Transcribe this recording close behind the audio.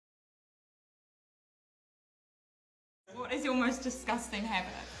What is your most disgusting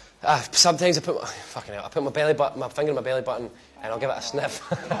habit? Sometimes I put my my finger in my belly button and I'll give it a sniff.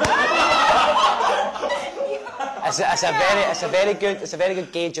 It's a very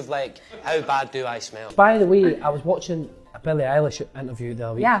good gauge of like how bad do I smell. By the way, I was watching a Billie Eilish interview the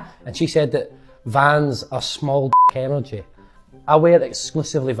other week, and she said that Vans are small energy. I wear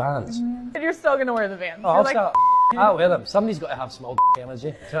exclusively Vans. And you're still gonna wear the Vans. I'll wear them. Somebody's got to have small energy.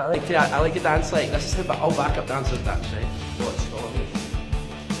 You know what I mean? I like to dance like this. Is how all backup dancers dance, right? Watch all me.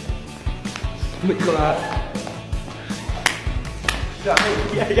 Look at that.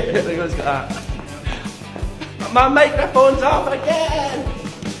 Yeah, look at that. My microphone's off again!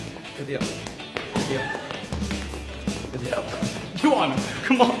 Good deal. Come on.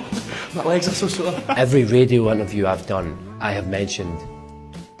 My legs are so sore. Every radio interview I've done, I have mentioned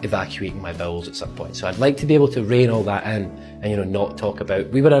evacuating my bowels at some point. So I'd like to be able to rein all that in and, not talk about...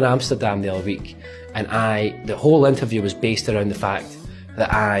 We were in Amsterdam the other week, and the whole interview was based around the fact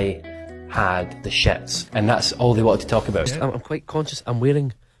that I had the shits, and that's all they wanted to talk about. I'm quite conscious. I'm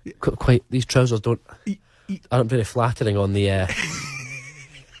wearing these trousers aren't very flattering on the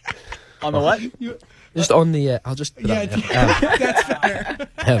on the what? Just on the I'll just that's fair.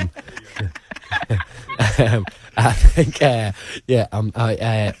 I think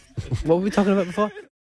what were we talking about before?